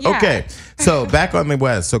got yours. Yeah. Okay, so back on the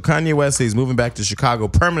West. So Kanye West is moving back to Chicago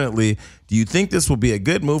permanently. Do you think this will be a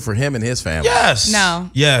good move for him and his family? Yes. No.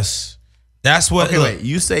 Yes. That's what. Okay, wait.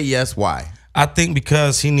 You say yes. Why? I think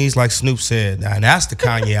because he needs, like Snoop said, and that's the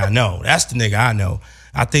Kanye I know. That's the nigga I know.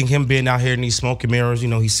 I think him being out here in these smoking mirrors,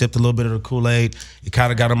 he sipped a little bit of the Kool-Aid. It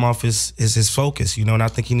kind of got him off his focus, and I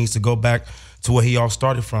think he needs to go back to where he all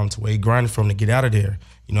started from, to where he grinded from to get out of there.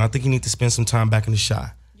 I think he needs to spend some time back in the shop.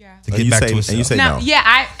 To get back to himself. And you say no. Yeah,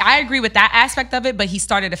 I agree with that aspect of it, but he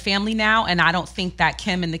started a family now, and I don't think that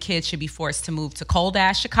Kim and the kids should be forced to move to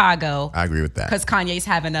cold-ass Chicago. I agree with that. Because Kanye's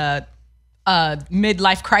having a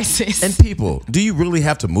midlife crisis. And people, do you really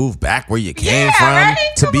have to move back where you came from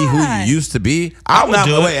to be who you used to be?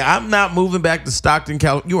 I'm not moving back to Stockton,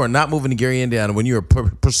 California. You are not moving to Gary, Indiana when you are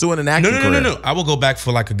pursuing an acting career. No. I will go back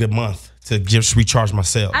for like a good month to just recharge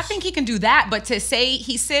myself. I think he can do that, but to say,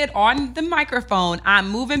 he said on the microphone, I'm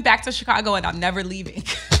moving back to Chicago and I'm never leaving.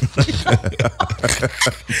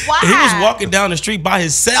 Why? He was walking down the street by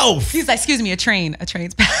himself. He's like, excuse me, a train's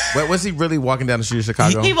passing. Wait, was he really walking down the street of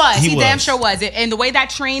Chicago? He was. He damn sure was. And the way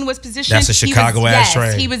that train was positioned, that's a Chicago-ass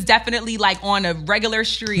train. He was definitely like on a regular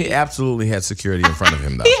street. He absolutely had security in front of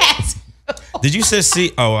him, though. He had. Did you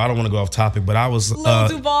see? Oh, I don't want to go off topic, but I was.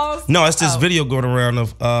 T-Boz? No, it's this video going around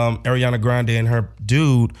of Ariana Grande and her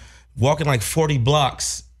dude walking like 40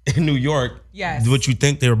 blocks in New York. Yes. Which you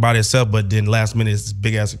think they were by themselves, but then last minute it's this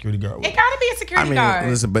big ass security guard. It gotta be a security guard.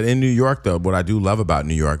 Listen, but in New York though, what I do love about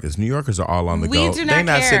New York is New Yorkers are all on the go. They're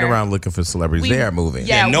not sitting around looking for celebrities. They are moving.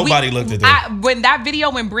 Yeah, nobody looked at them. When that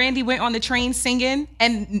video, when Brandy went on the train singing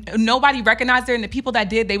and nobody recognized her, and the people that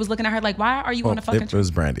did, they was looking at her like, why are you on the fucking train? It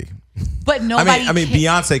was Brandy. But nobody. I mean,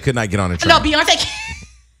 Beyonce could not get on the train. No, Beyonce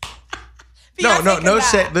can't. No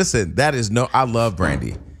shade. Listen, I love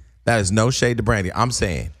Brandy. That is no shade to Brandy. I'm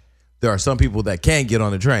saying there are some people that can get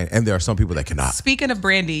on the train, and there are some people that cannot. Speaking of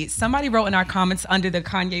Brandy, somebody wrote in our comments under the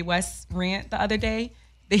Kanye West rant the other day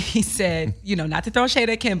that he said, not to throw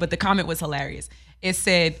shade at Kim, but the comment was hilarious. It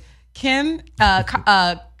said, Kim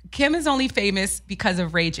is only famous because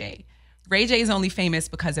of Ray J. Ray J is only famous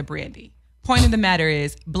because of Brandy. Point of the matter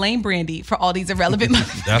is, blame Brandy for all these irrelevant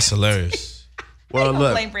motherfuckers. That's hilarious. Well,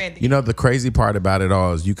 look, the crazy part about it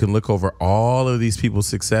all is you can look over all of these people's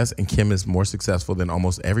success, and Kim is more successful than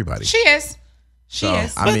almost everybody. She is. She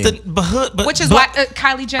is. Which is why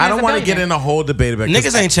Kylie Jenner. I don't want to get in a whole debate about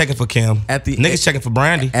niggas ain't checking for Kim. Niggas checking for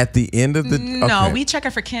Brandy. At the end of the no, we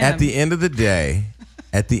checking for Kim. At the end of the day,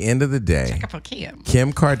 checking for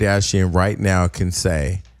Kim Kardashian right now can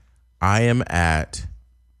say, "I am at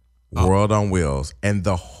World on Wheels," and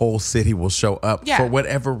the whole city will show up for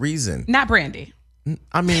whatever reason. Not Brandy.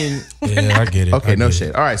 I mean, yeah, I get it. Okay, no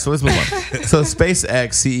shit. All right, so let's move on. So SpaceX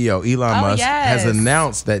CEO Elon Musk has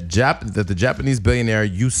announced that the Japanese billionaire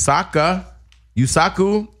Yusaku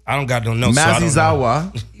Yusaku I don't got no notes. So I don't know.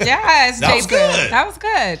 Mazizawa. Yes, That was Jason. good. That was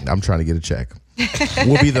good. I'm trying to get a check.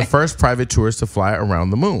 Will be the first private tourist to fly around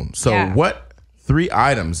the moon. So Yeah. what 3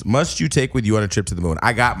 items must you take with you on a trip to the moon?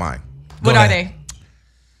 I got mine. What are they?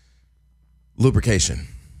 Lubrication.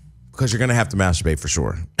 Because you're going to have to masturbate for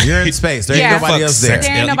sure. You're in space. There ain't Yeah. nobody else there.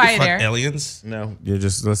 There ain't You nobody can fuck there. aliens. No, you're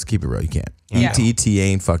just, let's keep it real. You can't. Yeah. ET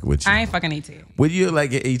ain't fucking with you. I ain't fucking ET. Would you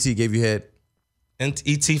like ET gave you head? And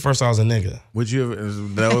E.T. first I was a nigga. Would you have,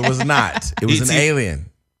 no, it was not. It was an E.T. alien.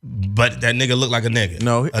 But that nigga looked like a nigga.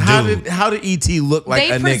 No, a how dude. did ET look like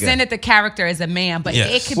They a nigga? presented the character as a man, but Yes.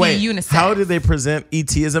 it could Wait, be unisex. how did they present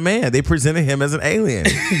ET as a man? They presented him as an alien.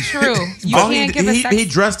 True. You Oh, can't give a sex. he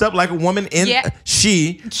dressed up like a woman in. Yeah.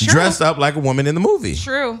 She True. dressed up like a woman in the movie.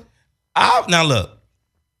 True. Now look,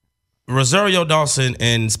 Rosario Dawson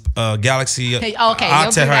in Galaxy. Okay, I'll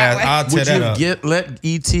you'll tear do her that ass. one. I'll tear Would that you up. let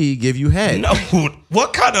ET give you head? No,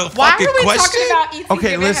 what kind of Why fucking are we question? talking about ET? Okay,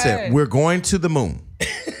 giving listen. head? We're going to the moon.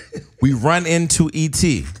 We run into ET.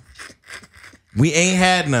 We ain't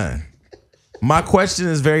had none. My question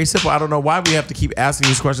is very simple. I don't know why we have to keep asking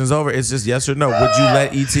these questions over. It's just yes or no. Would you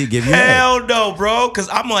let ET give you head? Hell no, bro. Because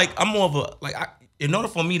I'm more of a in order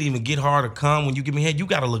for me to even get hard or come when you give me head, you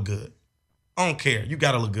gotta look good. I don't care. You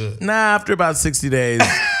gotta look good. Nah, after about 60 days,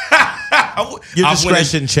 your I've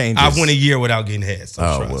discretion changes. I went a year without getting head. So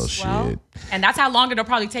Oh, trust. well, shit. Well, and that's how long it'll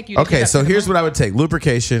probably take you. To Okay, get up so to the here's moon. what I would take.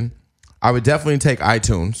 Lubrication. I would definitely take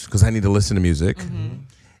iTunes because I need to listen to music. Mm-hmm.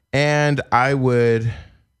 And I would,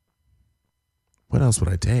 what else would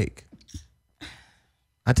I take?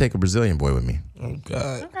 I'd take a Brazilian boy with me. Oh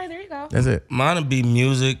God. Okay, there you go. That's it. Mine would be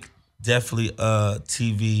music, definitely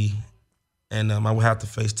TV, and I would have to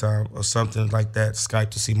FaceTime or something like that,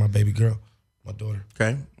 Skype to see my baby girl, my daughter.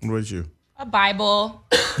 Okay. What about you? A Bible,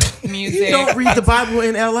 music. You don't read the Bible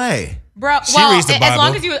in LA. Bro, She well, reads the as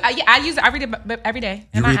long Bible. as you, I use it. I read it every day.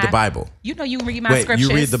 in You my read the app. Bible. You know, you read my Wait, scriptures.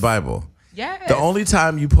 you read the Bible. Yes. The only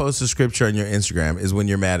time you post a scripture on your Instagram is when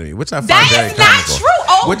you're mad at me, which I find That very is not comical. true.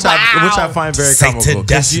 Oh, which wow. which I find very Satan comical.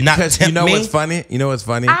 does not you tempt know me. what's funny? You know what's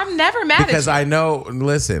funny? I'm never mad because at you. I know.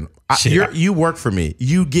 Listen, Shit. you work for me.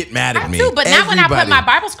 You get mad at I me. do, but not when I put Everybody. my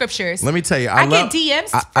Bible scriptures. Let me tell you, I love, get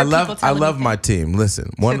DMs I for love, people I telling love me my team.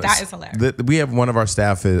 Listen, that is hilarious. We have one of our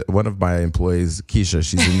staff, one of my employees, Keisha.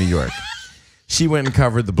 She's in New York. She went and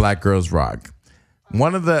covered the Black Girls Rock.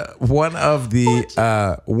 One of the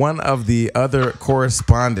other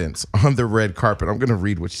correspondents on the red carpet. I'm gonna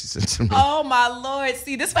read what she said to me. Oh my Lord!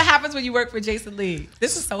 See, this is what happens when you work for Jason Lee.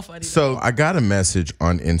 This is so funny. So I got a message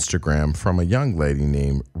on Instagram from a young lady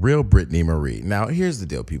named Real Brittany Marie. Now, here's the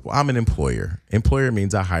deal, people. I'm an employer. Employer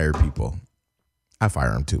means I hire people. I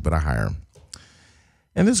fire them too, but I hire them.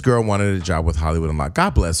 And this girl wanted a job with Hollywood Unlocked.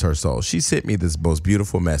 God bless her soul. She sent me this most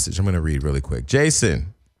beautiful message. I'm going to read really quick.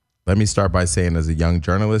 Jason, let me start by saying, as a young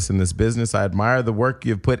journalist in this business, I admire the work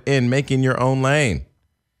you've put in making your own lane.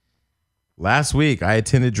 Last week, I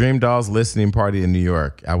attended Dream Doll's listening party in New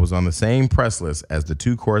York. I was on the same press list as the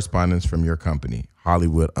 2 correspondents from your company,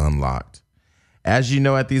 Hollywood Unlocked. As you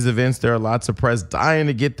know, at these events, there are lots of press dying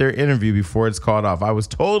to get their interview before it's called off. I was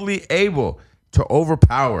totally able to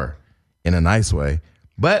overpower, in a nice way,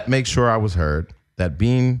 but make sure I was heard. That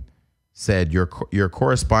being said, your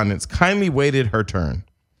correspondents kindly waited her turn.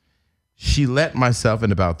 She let myself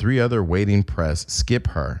and about 3 other waiting press skip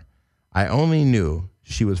her. I only knew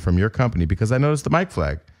she was from your company because I noticed the mic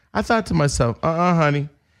flag. I thought to myself, honey,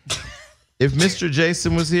 if Mr.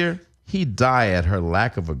 Jason was here, he'd die at her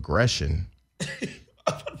lack of aggression.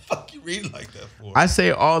 What the fuck you read like that for? I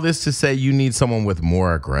say all this to say you need someone with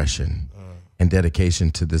more aggression and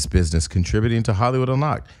dedication to this business, contributing to Hollywood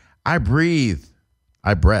Unlocked. I breathe.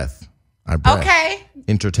 I breath. okay.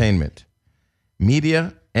 Entertainment,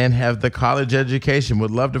 media, and have the college education.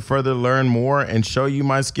 Would love to further learn more and show you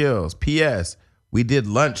my skills. P.S. We did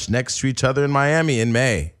lunch next to each other in Miami in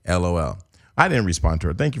May. LOL. I didn't respond to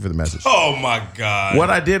her. Thank you for the message. Oh my God. What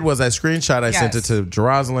I did was I screenshot. I sent it Yes. to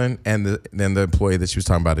Jerusalem and the employee that she was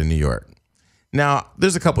talking about in New York. Now,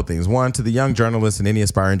 there's a couple things. One, to the young journalists and any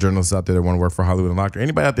aspiring journalists out there that want to work for Hollywood Unlocked, or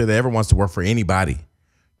anybody out there that ever wants to work for anybody,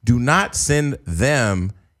 do not send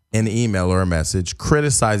them an email or a message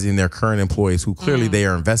criticizing their current employees who clearly they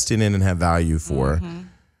are investing in and have value for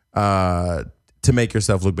to make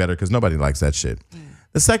yourself look better, because nobody likes that shit.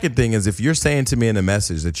 The second thing is, if you're saying to me in a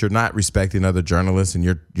message that you're not respecting other journalists and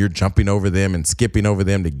you're jumping over them and skipping over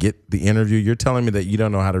them to get the interview, you're telling me that you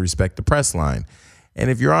don't know how to respect the press line. And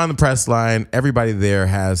if you're on the press line, everybody there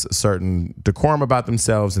has a certain decorum about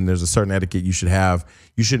themselves, and there's a certain etiquette you should have.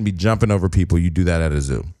 You shouldn't be jumping over people. You do that at a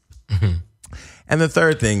zoo. And the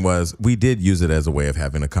third thing was we did use it as a way of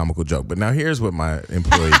having a comical joke. But now here's what my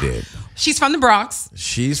employee did. She's from the Bronx.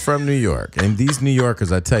 She's from New York. And these New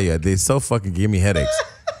Yorkers, I tell you, they so fucking give me headaches.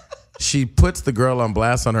 She puts the girl on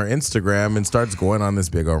blast on her Instagram and starts going on this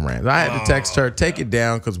big old rant. I had to text her, take it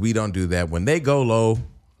down because we don't do that. When they go low,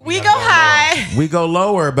 we go high. We go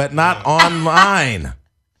lower, but not online.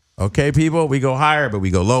 Okay, people? We go higher, but we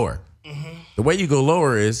go lower. The way you go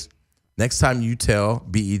lower is next time you tell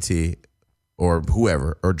BET or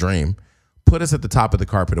whoever or Dream, put us at the top of the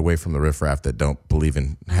carpet away from the riffraff that don't believe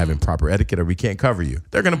in having proper etiquette or we can't cover you.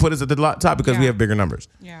 They're going to put us at the top because we have bigger numbers.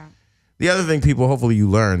 Yeah. The other thing, people, hopefully you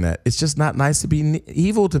learn that it's just not nice to be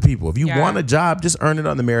evil to people. If you want a job, just earn it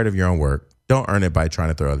on the merit of your own work. Don't earn it by trying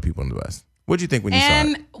to throw other people in the bus. What did you think when you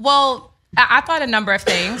saw it? Well, I thought a number of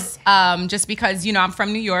things. Just because, I'm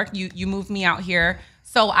from New York. You moved me out here.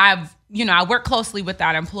 So I worked closely with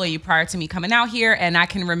that employee prior to me coming out here. And I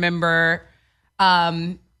can remember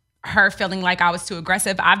her feeling like I was too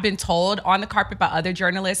aggressive. I've been told on the carpet by other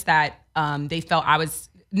journalists that they felt I was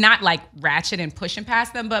not like ratchet and pushing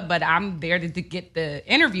past them, but I'm there to get the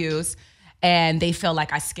interviews, and they feel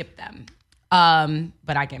like I skipped them.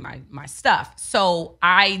 But I get my stuff. So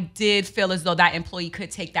I did feel as though that employee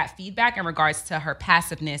could take that feedback in regards to her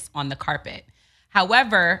passiveness on the carpet.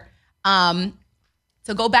 However, to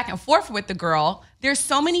go back and forth with the girl, there's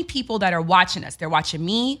so many people that are watching us. They're watching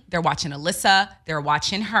me, they're watching Alyssa, they're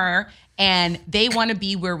watching her, and they want to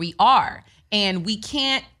be where we are. And we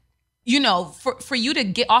can't, for you to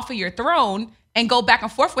get off of your throne and go back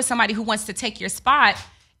and forth with somebody who wants to take your spot,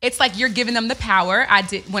 it's like you're giving them the power. I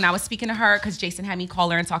did when I was speaking to her, because Jason had me call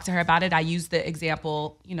her and talk to her about it. I used the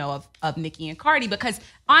example, of Nicki and Cardi, because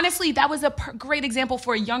honestly, that was a great example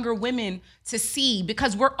for younger women to see,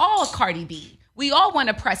 because we're all Cardi B. We all want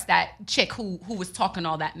to press that chick who was talking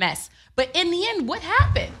all that mess. But in the end, what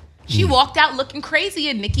happened? She walked out looking crazy,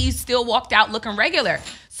 and Nicki still walked out looking regular.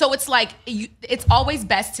 So it's like it's always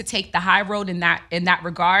best to take the high road in that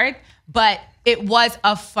regard. But it was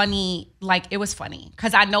it was funny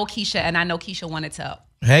because I know Keisha, and I know Keisha wanted to.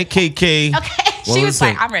 Hey, Kiki. Okay, she was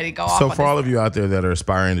like, I'm ready to go off. So for all of you out there that are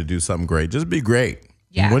aspiring to do something great, just be great.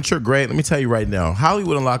 Yeah. And once you're great, let me tell you right now,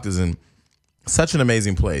 Hollywood Unlocked is in such an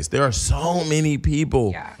amazing place. There are so many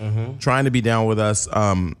people trying to be down with us,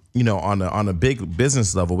 on a big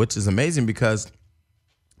business level, which is amazing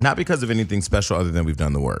not because of anything special other than we've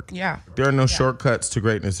done the work. Yeah. There are no shortcuts to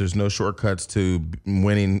greatness. There's no shortcuts to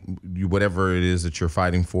winning whatever it is that you're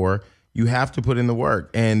fighting for. You have to put in the work.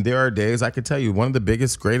 And there are days, I could tell you, one of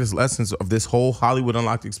the greatest lessons of this whole Hollywood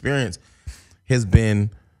Unlocked experience has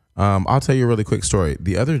been, I'll tell you a really quick story.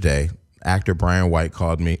 The other day, actor Brian White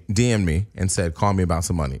DM'd me and said, call me about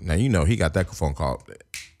some money. Now, he got that phone call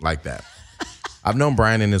like that. I've known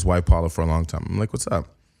Brian and his wife, Paula, for a long time. I'm like, what's up?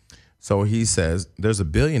 So he says, there's a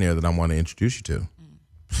billionaire that I want to introduce you to.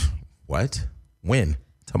 What? When?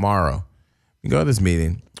 Tomorrow. We go to this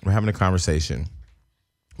meeting. We're having a conversation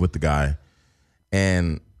with the guy,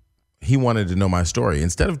 and he wanted to know my story.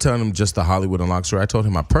 Instead of telling him just the Hollywood Unlocked story, I told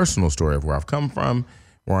him my personal story of where I've come from,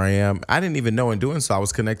 where I am. I didn't even know in doing so I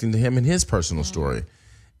was connecting to him and his personal story.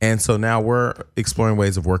 And so now we're exploring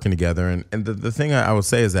ways of working together. And the thing I would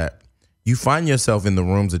say is that you find yourself in the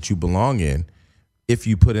rooms that you belong in if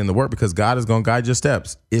you put in the work, because God is going to guide your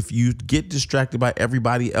steps. If you get distracted by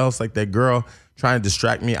everybody else, like that girl trying to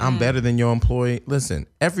distract me, I'm better than your employee. Listen,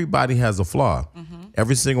 everybody has a flaw.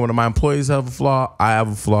 Every single one of my employees have a flaw. I have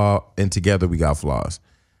a flaw, and together we got flaws.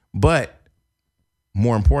 But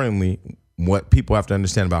more importantly, what people have to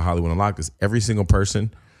understand about Hollywood Unlocked is every single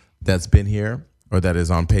person that's been here or that is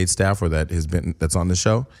on paid staff or that's on the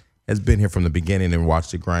show has been here from the beginning and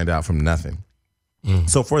watched it grind out from nothing.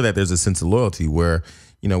 So for that, there's a sense of loyalty where,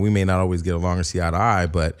 we may not always get along or see eye to eye,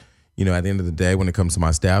 but, at the end of the day, when it comes to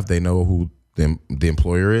my staff, they know who the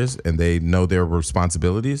employer is and they know their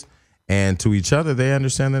responsibilities. And to each other, they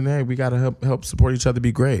understand that, hey, we got to help support each other,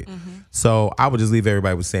 be great. So I would just leave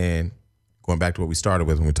everybody with saying, going back to what we started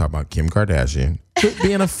with when we talked about Kim Kardashian, quit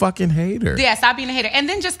being a fucking hater. Yeah, stop being a hater. And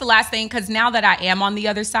then just the last thing, because now that I am on the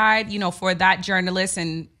other side, for that journalist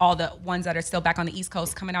and all the ones that are still back on the East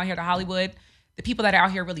Coast coming out here to Hollywood, the people that are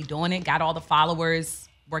out here really doing it, got all the followers,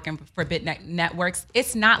 working for big networks.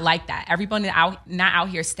 It's not like that. Everyone not out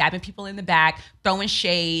here stabbing people in the back, throwing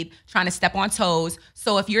shade, trying to step on toes.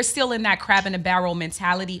 So if you're still in that crab in a barrel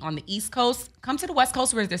mentality on the East Coast, come to the West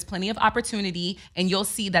Coast where there's plenty of opportunity, and you'll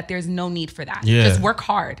see that there's no need for that. Yeah. Just work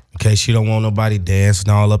hard. In case you don't want nobody dancing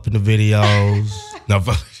all up in the videos. No,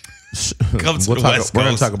 come to the West Coast. We're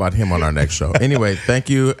going to talk about him on our next show. Anyway, thank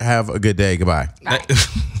you. Have a good day. Goodbye. Bye.